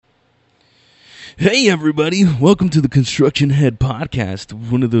Hey everybody, welcome to the Construction Head Podcast,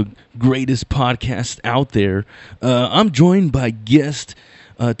 one of the greatest podcasts out there. I'm joined by guest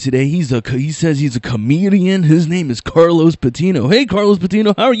today. He says he's a comedian. His name is Carlos Patino. Hey Carlos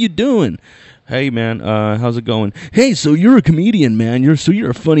Patino, how are you doing? Hey man, how's it going? Hey, so you're a comedian, man. You're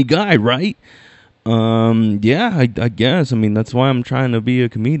a funny guy, right? Yeah, I guess. I mean, that's why I'm trying to be a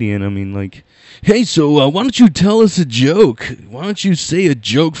comedian. I mean, like, hey, so why don't you tell us a joke? Why don't you say a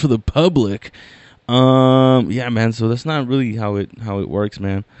joke for the public? Yeah, man. So that's not really how it works,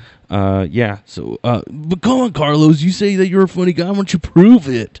 man. Yeah. So, but come on, Carlos. You say that you're a funny guy. Why don't you prove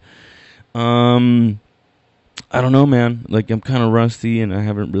it? I don't know, man. Like, I'm kind of rusty, and I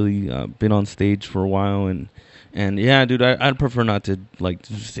haven't really been on stage for a while, and yeah, dude, I'd prefer not to like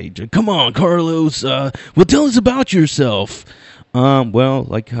say, "Come on, Carlos. Well, tell us about yourself." Well,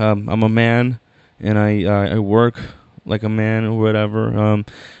 like, I'm a man, and I work like a man or whatever. All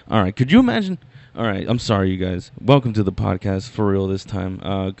right. Could you imagine? All right, I'm sorry, you guys. Welcome to the podcast for real this time.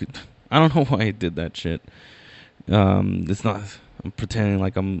 I don't know why I did that shit. It's not. I'm pretending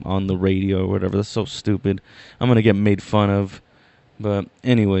like I'm on the radio or whatever. That's so stupid. I'm gonna get made fun of. But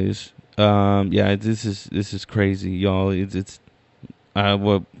anyways, yeah, this is crazy, y'all. It's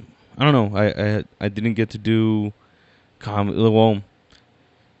well, I don't know. I didn't get to do comedy. Well,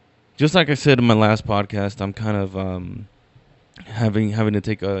 just like I said in my last podcast, I'm kind of having to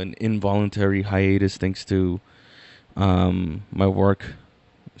take an involuntary hiatus thanks to my work.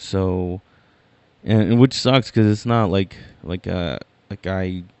 So, and which sucks because it's not like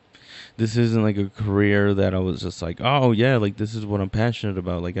this isn't like a career that I was just like, oh yeah, like this is what I'm passionate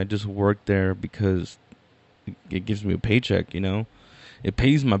about. Like I just work there because it gives me a paycheck, you know, it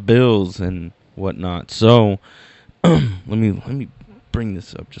pays my bills and whatnot. So let me bring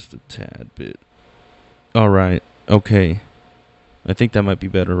this up just a tad bit. All right, okay. I think that might be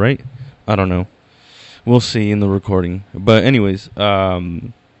better, right? I don't know. We'll see in the recording. But anyways, I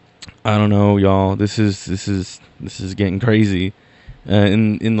don't know, y'all. This is getting crazy.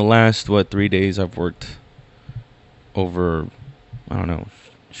 In the last 3 days, I've worked over, I don't know,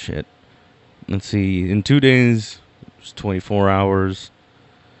 shit. Let's see. In 2 days, it was 24 hours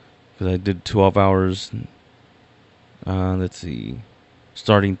because I did 12 hours. Let's see.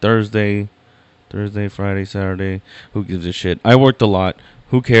 Starting Thursday, Friday, Saturday. Who gives a shit? I worked a lot.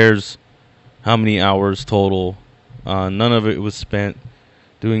 Who cares how many hours total? None of it was spent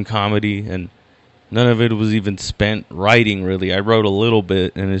doing comedy, and none of it was even spent writing, really. I wrote a little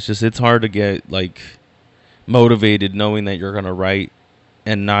bit, and it's hard to get, like, motivated knowing that you're going to write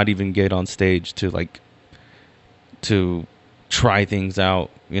and not even get on stage to try things out,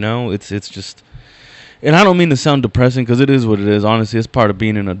 you know? It's just... And I don't mean to sound depressing, because it is what it is. Honestly, it's part of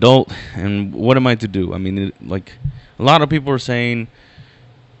being an adult. And what am I to do? I mean, like, a lot of people are saying...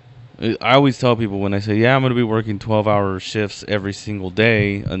 I always tell people when I say, yeah, I'm going to be working 12-hour shifts every single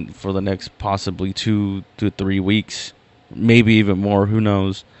day for the next possibly 2 to 3 weeks. Maybe even more. Who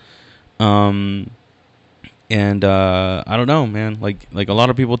knows? And I don't know, man. Like a lot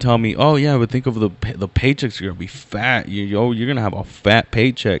of people tell me, oh, yeah, but think of the paychecks are going to be fat. You're going to have a fat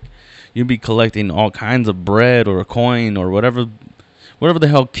paycheck. You'll be collecting all kinds of bread or a coin or whatever the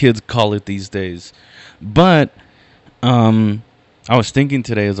hell kids call it these days. But I was thinking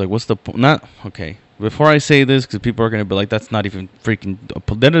today, I was like, what's the point? Not okay. Before I say this, because people are gonna be like, that's not even freaking.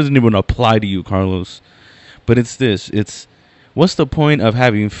 That doesn't even apply to you, Carlos. But it's this. It's what's the point of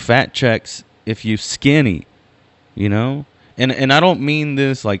having fat checks if you skinny? You know. And I don't mean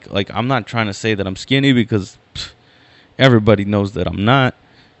this like I'm not trying to say that I'm skinny because everybody knows that I'm not.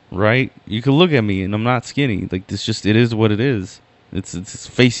 Right? You can look at me and I'm not skinny. Like this, it is what it is. It's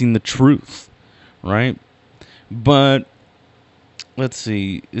facing the truth, right? But let's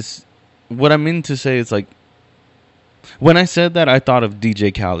see. It's what I mean to say is like when I said that, I thought of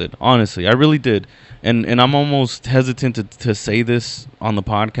DJ Khaled. Honestly, I really did. And I'm almost hesitant to say this on the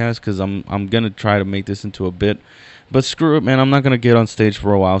podcast because I'm gonna try to make this into a bit. But screw it, man. I'm not gonna get on stage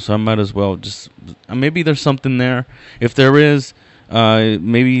for a while, so I might as well just maybe there's something there. If there is.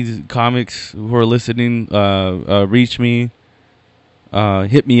 Maybe comics who are listening, reach me,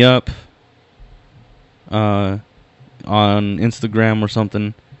 hit me up, on Instagram or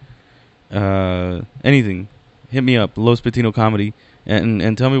something, anything, hit me up, Los Patino Comedy,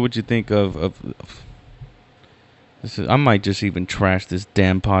 and tell me what you think of this. I might just even trash this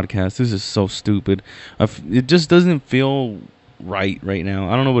damn podcast. This is so stupid. It just doesn't feel right now.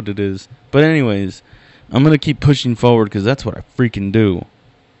 I don't know what it is, but anyways. I'm gonna keep pushing forward because that's what I freaking do.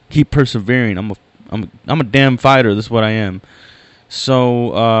 Keep persevering. I'm a damn fighter. That's what I am.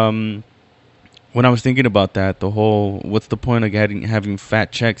 So when I was thinking about that, the whole what's the point of having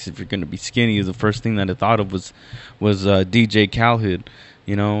fat checks if you're going to be skinny is the first thing that I thought of was DJ Khaled,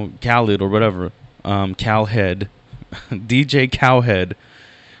 Khaled or whatever, Calhead, DJ Cowhead.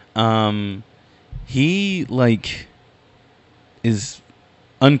 He like is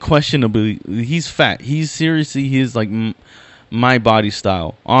unquestionably he's fat. He is like my body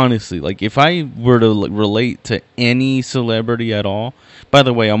style. Honestly, like if I were to relate to any celebrity at all. By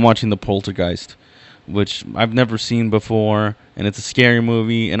the way, I'm watching The Poltergeist, which I've never seen before, and it's a scary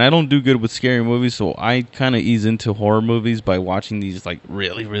movie, and I don't do good with scary movies, so I kind of ease into horror movies by watching these like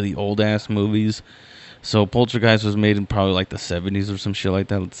really, really old ass movies. So Poltergeist was made in probably like the 70s or some shit like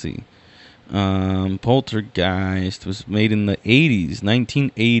that. Let's see. Poltergeist was made in the 80s,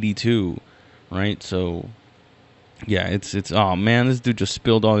 1982, right? So yeah, it's oh man, this dude just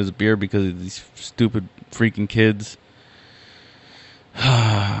spilled all his beer because of these stupid freaking kids.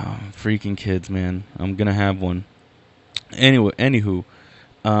 Freaking kids, man. I'm gonna have one. Anyway, anywho,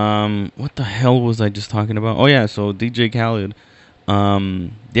 what the hell was I just talking about? Oh yeah, so DJ Khaled,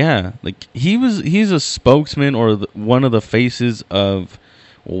 yeah, like he's a spokesman or one of the faces of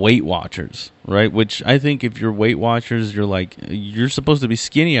Weight Watchers, right? Which I think if you're Weight Watchers, you're supposed to be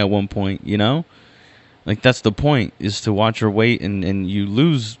skinny at one point, like that's the point, is to watch your weight and you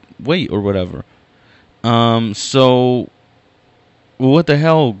lose weight or whatever. So what the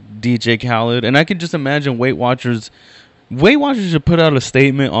hell, DJ Khaled? And I can just imagine Weight Watchers should put out a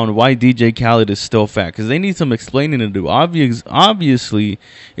statement on why DJ Khaled is still fat, because they need some explaining to do. Obviously,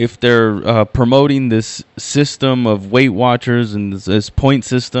 if they're promoting this system of Weight Watchers and this point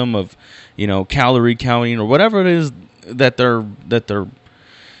system of, calorie counting or whatever it is that they're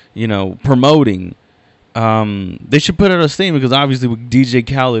promoting, they should put out a statement, because obviously with DJ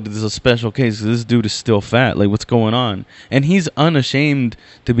Khaled, this is a special case because this dude is still fat. Like, what's going on? And he's unashamed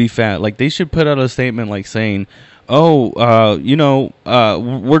to be fat. Like, they should put out a statement like saying, we're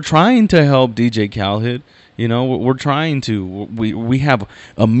trying to help DJ Khaled. We're trying to. We have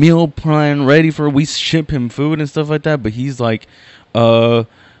a meal plan ready we ship him food and stuff like that. But he's like,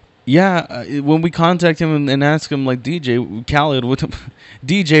 yeah, when we contact him and ask him, like, DJ Khaled, what's it?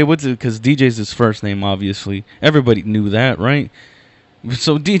 Because DJ's his first name, obviously. Everybody knew that, right?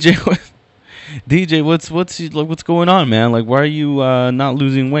 So DJ, what's going on, man? Like, why are you not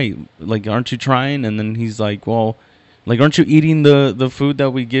losing weight? Like, aren't you trying? And then he's like, well, like, aren't you eating the food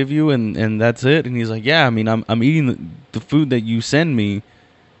that we give you, and that's it? And he's like, yeah, I mean, I'm eating the food that you send me,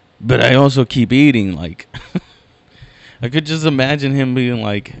 but I also keep eating, like. I could just imagine him being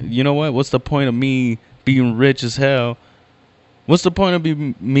like, you know what? What's the point of me being rich as hell? What's the point of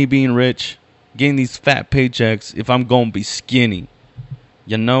me being rich, getting these fat paychecks, if I'm going to be skinny?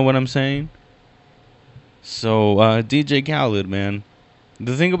 You know what I'm saying? So, DJ Khaled, man.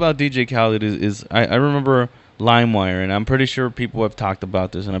 The thing about DJ Khaled is I remember LimeWire, and I'm pretty sure people have talked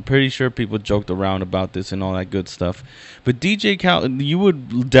about this, and I'm pretty sure people joked around about this and all that good stuff. But DJ Khaled, you would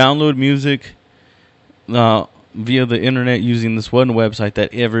download music via the internet using this one website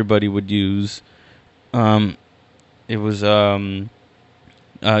that everybody would use. It was I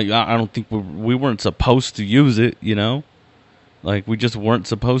don't think we weren't supposed to use it, like we just weren't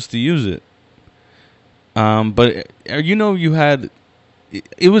supposed to use it. But you had,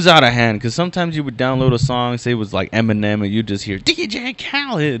 it was out of hand, because sometimes you would download a song, say it was like Eminem, and you just hear DJ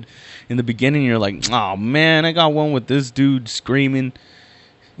Khaled in the beginning. You're like, oh man, I got one with this dude screaming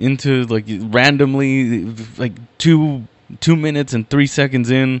into, like, randomly, like 2 minutes and 3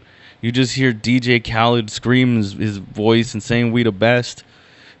 seconds in, you just hear DJ Khaled scream his voice and saying "We the best,"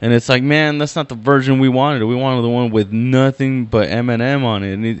 and it's like, man, that's not the version we wanted. We wanted the one with nothing but Eminem on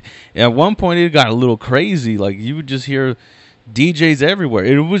it. And at one point, it got a little crazy. Like, you would just hear DJs everywhere.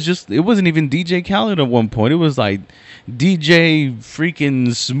 It wasn't even DJ Khaled at one point. It was like DJ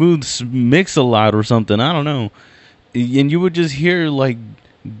freaking Smooth Mix-a-Lot or something. I don't know. And you would just hear, like,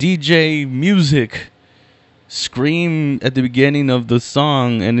 DJ music scream at the beginning of the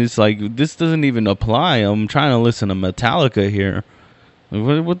song, and it's like, this doesn't even apply. I'm trying to listen to Metallica here.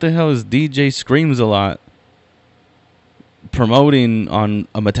 What the hell is DJ Screams a Lot promoting on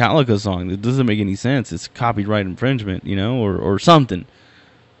a Metallica song? It doesn't make any sense. It's copyright infringement, or something.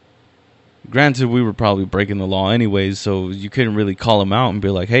 Granted, we were probably breaking the law anyways, so you couldn't really call him out and be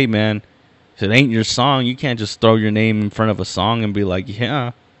like, hey man, if it ain't your song, you can't just throw your name in front of a song and be like,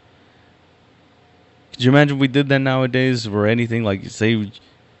 yeah. Could you imagine if we did that nowadays, or anything? Like, say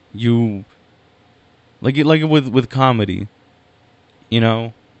you, like with comedy,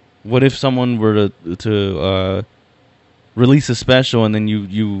 what if someone were to release a special and then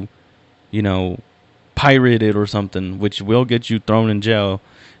you pirate it or something, which will get you thrown in jail.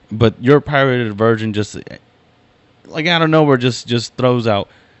 but your pirated version just like out of nowhere just throws out,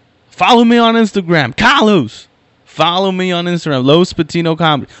 follow me on Instagram, Carlos. Follow me on Instagram, Los Patino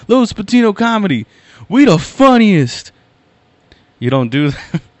Comedy. Los Patino Comedy. We the funniest. You don't do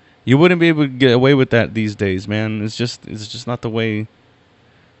that. You wouldn't be able to get away with that these days, man. It's just not the way.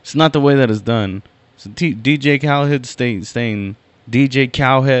 It's not the way that it's done. So DJ Cowhead staying DJ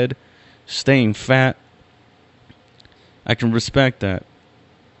Cowhead staying fat. I can respect that.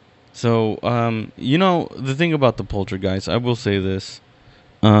 So, the thing about the Poltergeist, I will say this.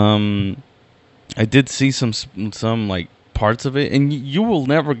 I did see some like parts of it, and you will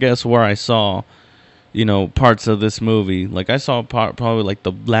never guess where I saw, parts of this movie. Like I saw probably like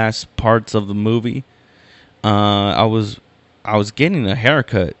the last parts of the movie. I was getting a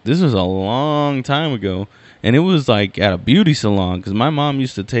haircut. This was a long time ago, and it was like at a beauty salon because my mom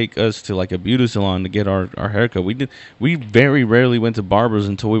used to take us to like a beauty salon to get our haircut. We very rarely went to barbers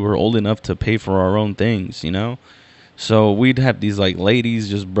until we were old enough to pay for our own things, So we'd have these like ladies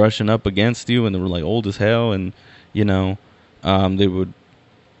just brushing up against you, and they were like old as hell, and they would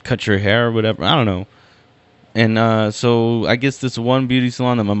cut your hair or whatever. I don't know. And so I guess this one beauty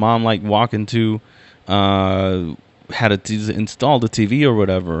salon that my mom liked walking to had to install the TV or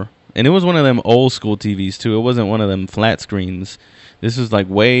whatever, and it was one of them old school TVs too. It wasn't one of them flat screens. This was like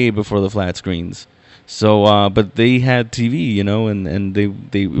way before the flat screens. So, but they had TV, and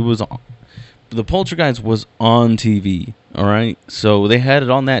it was. The Poltergeist was on TV, all right? So they had it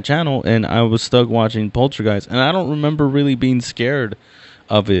on that channel, and I was stuck watching Poltergeist, and I don't remember really being scared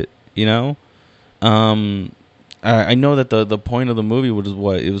of it, I know that the point of the movie was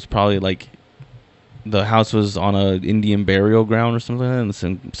what? It was probably like the house was on an Indian burial ground or something like that,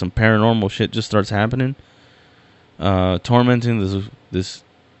 and some paranormal shit just starts happening, tormenting this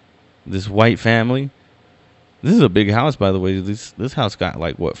white family. This is a big house, by the way. This house got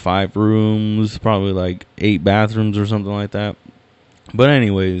like 5 rooms, probably like 8 bathrooms or something like that. But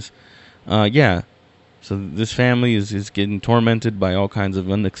anyways, yeah. So this family is getting tormented by all kinds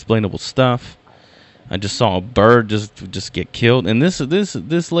of unexplainable stuff. I just saw a bird just get killed, and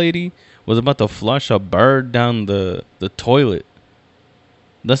this lady was about to flush a bird down the toilet.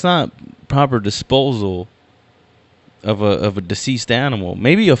 That's not proper disposal of a deceased animal.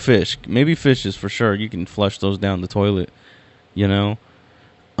 Maybe a fish. Maybe fishes for sure. You can flush those down the toilet, But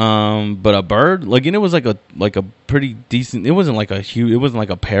a bird, like, and it was like a pretty decent. It wasn't like it wasn't like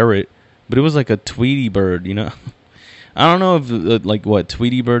a parrot, but it was like a Tweety bird, I don't know if like what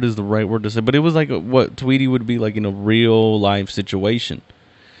Tweety bird is the right word to say, but it was like what Tweety would be like in a real life situation.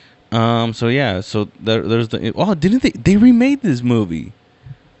 So yeah, so there's didn't they remade this movie?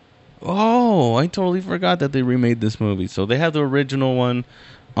 Oh, I totally forgot that they remade this movie. So they have the original one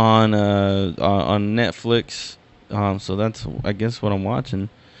on Netflix. So that's, I guess, what I'm watching.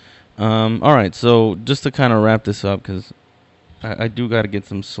 All right, so just to kind of wrap this up, because I do got to get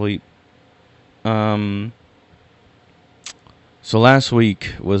some sleep. So last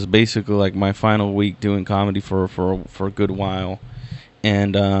week was basically like my final week doing comedy for a good while,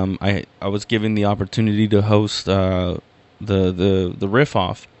 and I was given the opportunity to host the Riff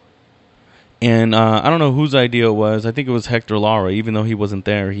Off. And I don't know whose idea it was. I think it was Hector Lara. Even though he wasn't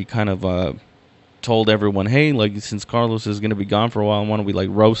there, he kind of told everyone, "Hey, like since Carlos is going to be gone for a while, why don't we like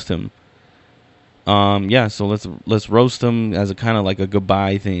roast him?" Yeah, so let's roast him as a kind of like a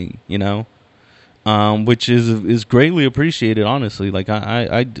goodbye thing, which is greatly appreciated. Honestly, like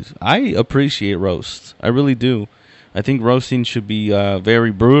I appreciate roasts. I really do. I think roasting should be very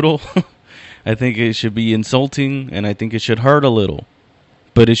brutal. I think it should be insulting, and I think it should hurt a little.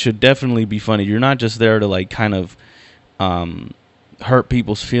 But it should definitely be funny. You're not just there to like kind of hurt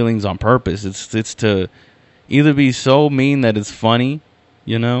people's feelings on purpose. It's to either be so mean that it's funny,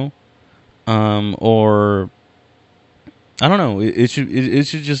 or I don't know. It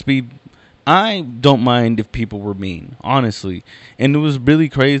should just be. I don't mind if people were mean, honestly. And it was really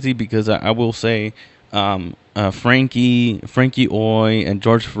crazy because I will say, Frankie Oy and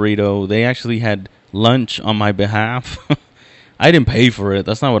George Ferrito, they actually had lunch on my behalf. I didn't pay for it.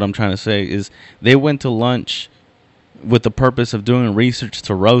 That's not what I'm trying to say. Is they went to lunch with the purpose of doing research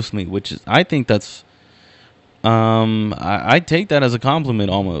to roast me, which is, I think that's, I take that as a compliment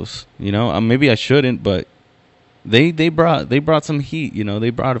almost. Maybe I shouldn't, but they brought some heat.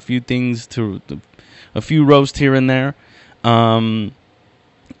 They brought a few things a few roast here and there. And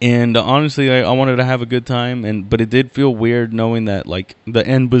honestly, I wanted to have a good time, but it did feel weird knowing that like the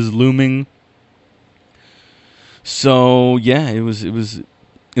end was looming. So yeah, it was a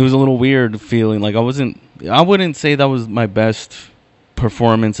little weird feeling. Like I wouldn't say that was my best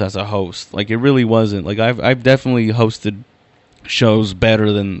performance as a host. Like it really wasn't. Like I've definitely hosted shows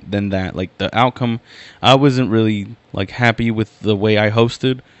better than that. Like the outcome, I wasn't really like happy with the way I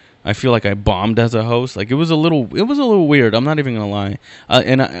hosted. I feel like I bombed as a host. Like it was a little weird. I'm not even gonna lie.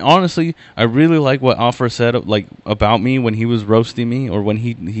 Honestly, I really like what Alfred said like about me when he was roasting me, or when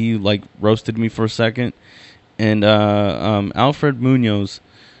he like roasted me for a second. And Alfred Munoz,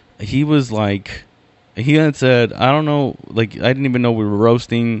 he was like, he had said, I don't know, like I didn't even know we were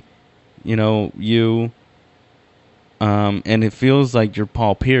roasting, you. And it feels like you're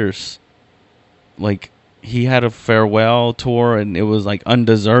Paul Pierce. Like he had a farewell tour, and it was like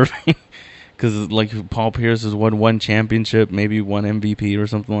undeserving because like Paul Pierce has won one championship, maybe one MVP or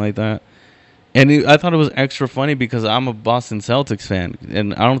something like that. And I thought it was extra funny because I'm a Boston Celtics fan,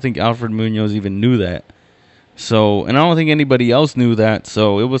 and I don't think Alfred Munoz even knew that. So, and I don't think anybody else knew that.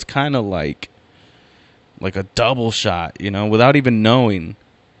 So it was kind of like a double shot, without even knowing.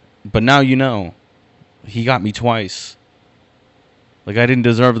 But now you know. He got me twice. Like I didn't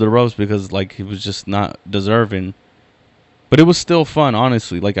deserve the roast because like he was just not deserving. But it was still fun,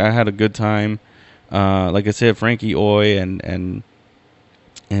 honestly. Like I had a good time. Like I said, Frankie Oy and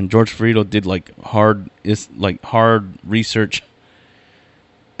George Friedel did like hard research,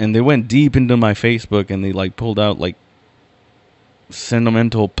 and they went deep into my Facebook, and they like pulled out like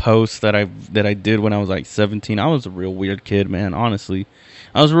sentimental posts that I did when I was like 17. I was a real weird kid, man. Honestly,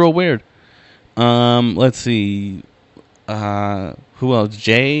 I was real weird. Let's see. Who else?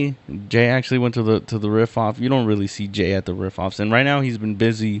 Jay actually went to the riff off. You don't really see Jay at the riff offs, and right now he's been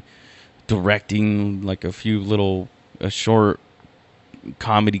busy directing like a few little short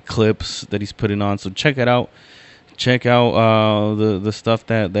comedy clips that he's putting on. So check it out. Check out the stuff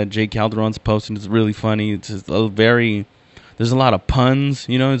that Jay Calderon's posting. It's really funny. It's just there's a lot of puns.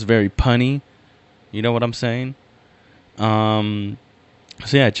 It's very punny. You know what I'm saying?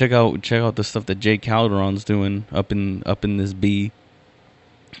 So yeah, check out the stuff that Jay Calderon's doing up in this B.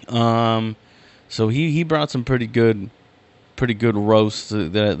 So he brought some pretty good roasts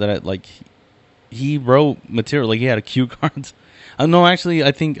that like he wrote material. Like he had a cue cards. No, actually,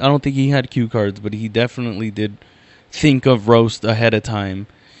 I don't think he had cue cards, but he definitely did think of roast ahead of time.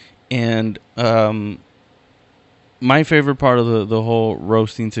 And my favorite part of the whole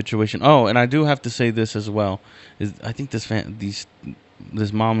roasting situation. Oh, and I do have to say this as well. Is I think this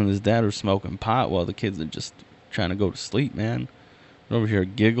mom and his dad are smoking pot while the kids are just trying to go to sleep, man. They're over here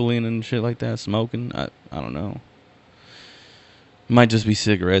giggling and shit like that, smoking. I don't know. It might just be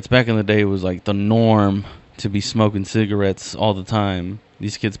cigarettes. Back in the day, it was like the norm to be smoking cigarettes all the time.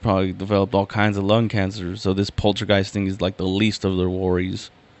 These kids probably developed all kinds of lung cancer, so this poltergeist thing is like the least of their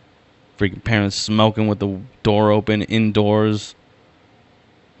worries. Freaking parents smoking with the door open indoors,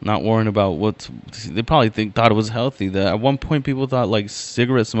 not worrying about they probably thought it was healthy. At one point, people thought like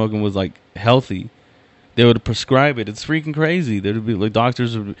cigarette smoking was like healthy. They would prescribe it. It's freaking crazy. There'd be like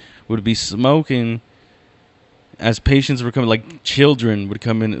doctors would be smoking as patients were coming. Like children would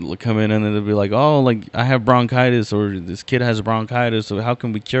come in, and then they'd be like, "Oh, like I have bronchitis, or this kid has bronchitis. So how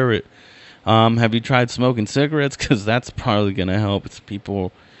can we cure it? Have you tried smoking cigarettes? Because that's probably gonna help." It's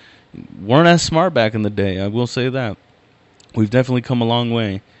people weren't as smart back in the day. I will say that. We've definitely come a long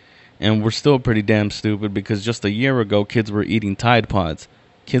way. And we're still pretty damn stupid because just a year ago, kids were eating Tide Pods.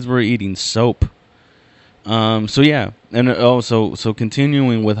 Kids were eating soap. So yeah. And so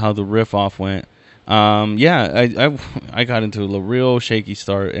continuing with how the riff off went. Yeah, I got into a real shaky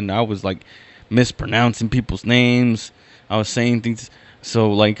start, and I was like mispronouncing people's names. I was saying things.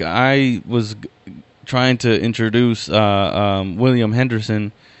 So like I was trying to introduce William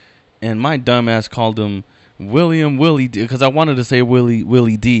Henderson, and my dumbass called him Willie D, because I wanted to say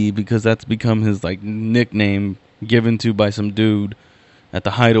Willie D because that's become his like nickname given to by some dude at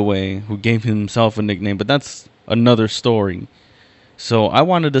the Hideaway who gave himself a nickname, but that's another story. So I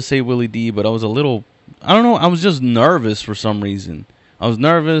wanted to say Willie D, but I was I don't know, I was just nervous for some reason. I was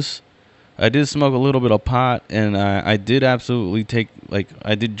nervous. I did smoke a little bit of pot, and I did absolutely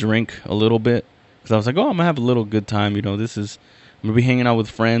I did drink a little bit because I was like, oh, I'm gonna have a little good time. I'm gonna be hanging out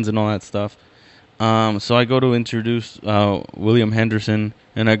with friends and all that stuff. So I go to introduce William Henderson,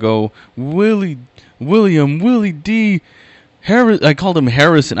 and I go, Willie D. I called him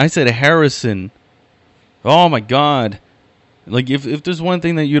Harrison. I said Harrison. Oh my God. Like if there's one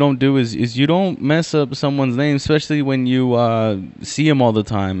thing that you don't do is you don't mess up someone's name, especially when you see him all the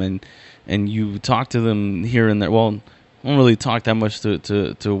time and you talk to them here and there. Well, I don't really talk that much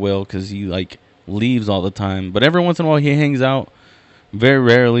to Will because he like leaves all the time, but every once in a while he hangs out. Very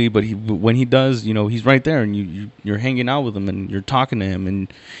rarely, but when he does, he's right there, and you're hanging out with him, and you're talking to him, and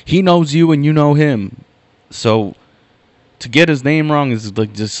he knows you, and you know him. So to get his name wrong is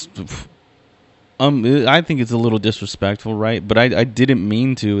like just I think it's a little disrespectful, right? But I didn't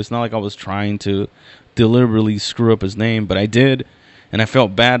mean to. It's not like I was trying to deliberately screw up his name, but I did, and I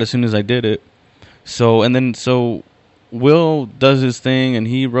felt bad as soon as I did it. So Will does his thing, and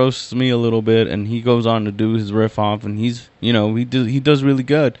he roasts me a little bit, and he goes on to do his riff off, and he does really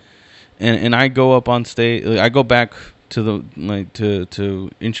good. And I go up on stage. I go back to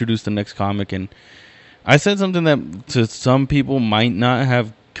to introduce the next comic, and I said something that to some people might not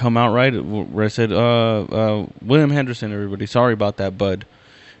have come out right, where I said, William Henderson, everybody, sorry about that, bud.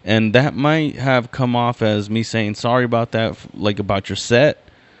 And that might have come off as me saying sorry about that, like about your set.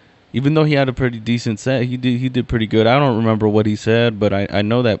 Even though he had a pretty decent set, he did pretty good. I don't remember what he said, but I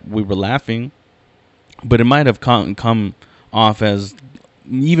know that we were laughing. But it might have come off as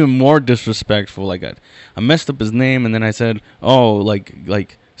even more disrespectful. Like I messed up his name, and then I said, "Oh,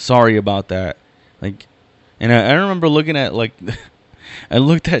 like sorry about that." Like, and I remember looking at like I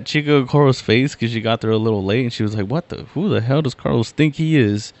looked at Chico Coro's face because she got there a little late, and she was like, who the hell does Carlos think he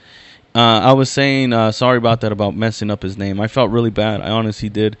is? I was saying sorry about that, about messing up his name. I felt really bad. I honestly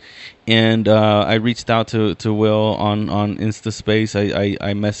did. And I reached out to Will on InstaSpace.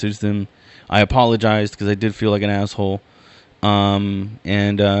 I messaged him. I apologized because I did feel like an asshole. And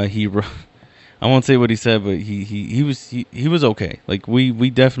he I won't say what he said, but he was okay. Like we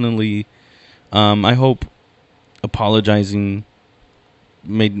definitely I hope apologizing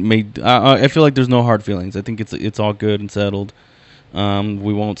made I feel like there's no hard feelings. I think it's all good and settled.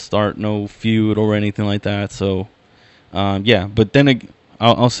 We won't start no feud or anything like that. So yeah, but then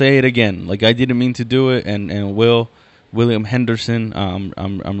I'll say it again. Like I didn't mean to do it, and William Henderson,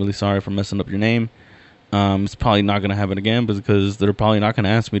 I'm really sorry for messing up your name. It's probably not gonna happen again, because they're probably not gonna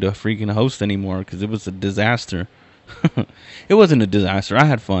ask me to freaking host anymore, because it was a disaster. It wasn't a disaster. I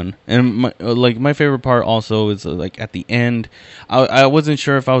had fun, and my favorite part also is like at the end. I wasn't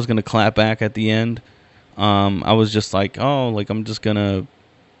sure if I was gonna clap back at the end. I was just like, oh, like I'm just gonna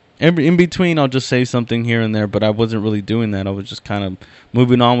in between I'll just say something here and there, but I wasn't really doing that. I was just kind of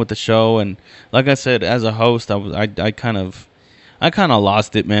moving on with the show, and like I said, as a host, I kind of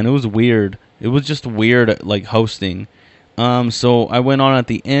lost it, man. It was weird. It was just weird, like hosting. So I went on at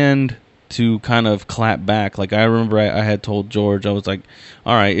the end to kind of clap back. Like I remember I had told George, I was like,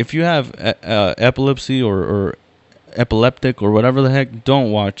 all right, if you have epilepsy or epileptic or whatever the heck, don't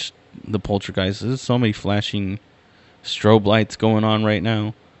watch the Poltergeist. There's so many flashing strobe lights going on right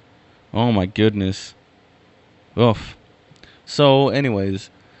now. Oh my goodness. Oof. So anyways,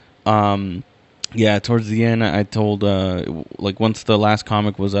 yeah, towards the end I told like once the last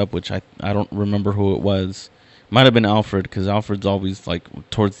comic was up, which I don't remember who it was. Might have been Alfred, because Alfred's always like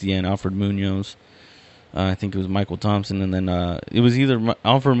towards the end. Alfred Munoz. I think it was Michael Thompson, and then it was either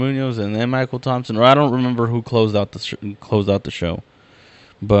Alfred Munoz and then Michael Thompson, or I don't remember who closed out the show.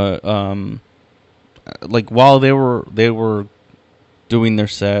 But like while they were doing their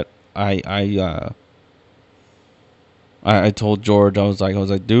set, I told George, I was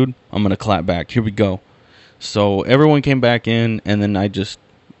like, dude, I'm gonna clap back. Here we go. So everyone came back in, and then I just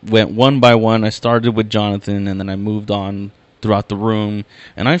went one by one. I started with Jonathan, and then I moved on throughout the room.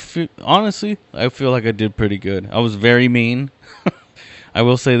 And honestly, I feel like I did pretty good. I was very mean. I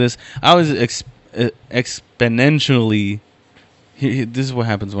will say this. I was exponentially... This is what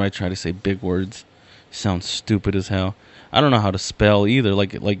happens when I try to say big words. Sounds stupid as hell. I don't know how to spell either.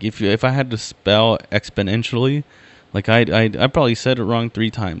 Like if I had to spell exponentially, like I probably said it wrong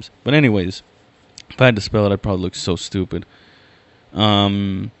 3 times. But anyways, if I had to spell it, I'd probably look so stupid.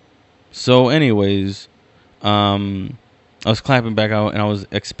 So anyways, I was clapping back out, and I was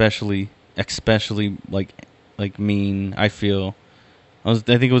especially like mean. I think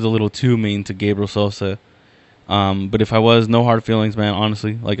it was a little too mean to Gabriel Sosa. But if I was, no hard feelings, man.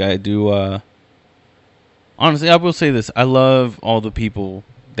 Honestly, like I do. Honestly, I will say this: I love all the people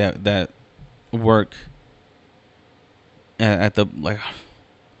that work at the, like.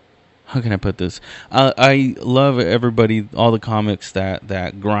 How can I put this? I love everybody, all the comics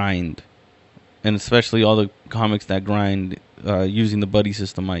that grind, and especially all the comics that grind using the buddy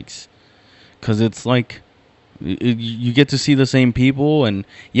system mics, because it's like you get to see the same people, and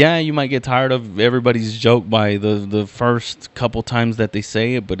yeah, you might get tired of everybody's joke by the first couple times that they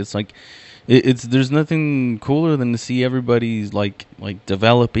say it, but it's like there's nothing cooler than to see everybody's like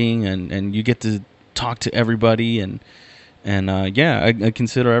developing, and you get to talk to everybody, and yeah, I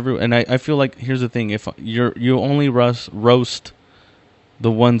consider and I feel like, here's the thing: if you only roast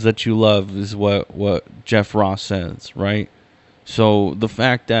the ones that you love, is what Jeff Ross says, right? So the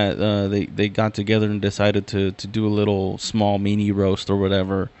fact that they got together and decided to do a little small mini roast or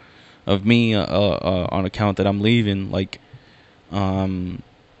whatever of me on account that I'm leaving, like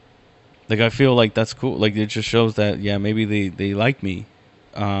Like, I feel like that's cool. Like, it just shows that, yeah, maybe they like me.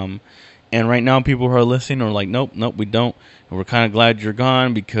 And right now, people who are listening are like, nope, we don't. And we're kind of glad you're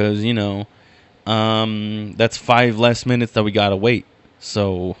gone because, that's 5 less minutes that we gotta wait.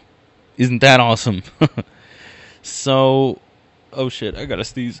 So, isn't that awesome? So, oh shit, I gotta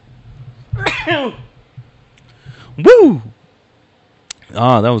sneeze. Woo!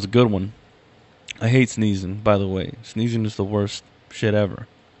 Ah, that was a good one. I hate sneezing, by the way. Sneezing is the worst shit ever.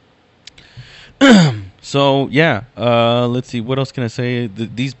 So, yeah, let's see. What else can I say?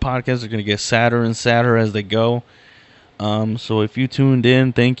 These podcasts are going to get sadder and sadder as they go. So if you tuned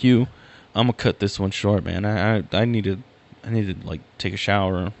in, thank you. I'm going to cut this one short, man. I need to like, take a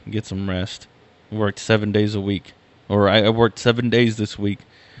shower and get some rest. I worked 7 days a week. Or I worked 7 days this week.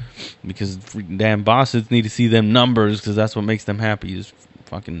 Because damn bosses need to see them numbers, because that's what makes them happy, is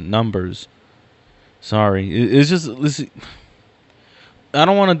fucking numbers. Sorry. It's just, listen, I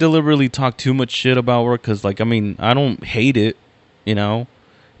don't want to deliberately talk too much shit about work, because, like, I mean, I don't hate it,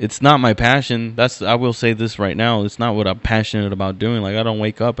 It's not my passion. I will say this right now. It's not what I'm passionate about doing. Like, I don't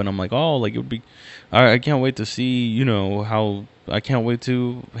wake up and I'm like, oh, like, it would be, I can't wait to see, how, I can't wait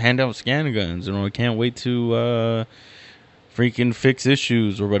to hand out scan guns, I can't wait to, freaking fix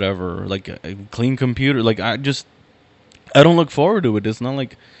issues or whatever, like a clean computer. Like, I don't look forward to it. It's not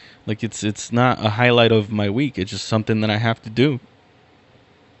like it's not a highlight of my week. It's just something that I have to do.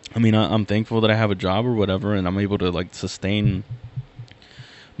 I mean, I'm thankful that I have a job or whatever, and I'm able to, like, sustain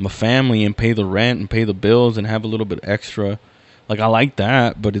my family and pay the rent and pay the bills and have a little bit extra. Like, I like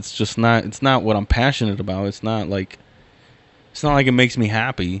that, but it's just not. It's not what I'm passionate about. It's not like it makes me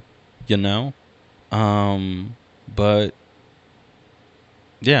happy, But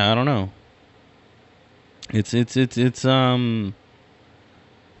yeah, I don't know. It's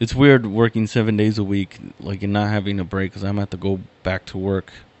weird working 7 days a week, like, and not having a break, because I'm gonna have to go back to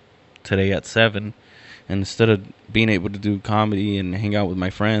work today at 7, and instead of being able to do comedy and hang out with my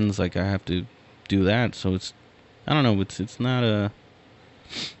friends, like, I have to do that. So I don't know. It's not a.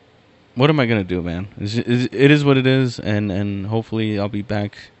 What am I gonna do, man? It is what it is, and hopefully I'll be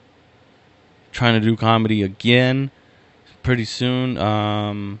back trying to do comedy again pretty soon.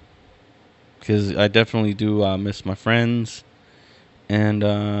 Because I definitely do miss my friends.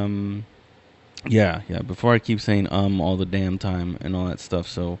 And, yeah, before I keep saying all the damn time and all that stuff.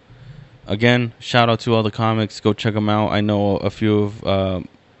 So, again, shout out to all the comics. Go check them out. I know a few of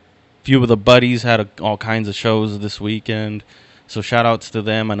the buddies had all kinds of shows this weekend. So, shout outs to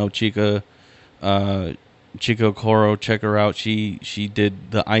them. I know Chica Coro, check her out. She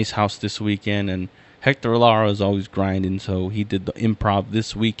did the Ice House this weekend, and Hector Lara is always grinding, so he did the improv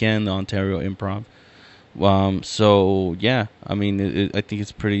this weekend, the Ontario Improv. So yeah, I mean, I think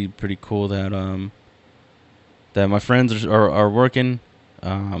it's pretty cool that that my friends are working,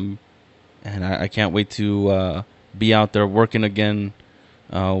 and I can't wait to be out there working again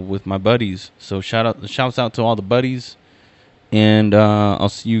with my buddies. So shouts out to all the buddies, and I'll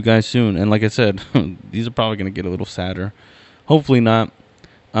see you guys soon. And like I said, these are probably gonna get a little sadder. Hopefully not.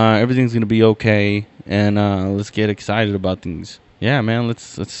 Everything's gonna be okay, and let's get excited about things. Yeah, man,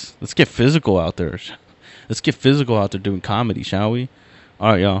 let's get physical out there. Let's get physical out there doing comedy, shall we?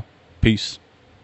 All right, y'all. Peace.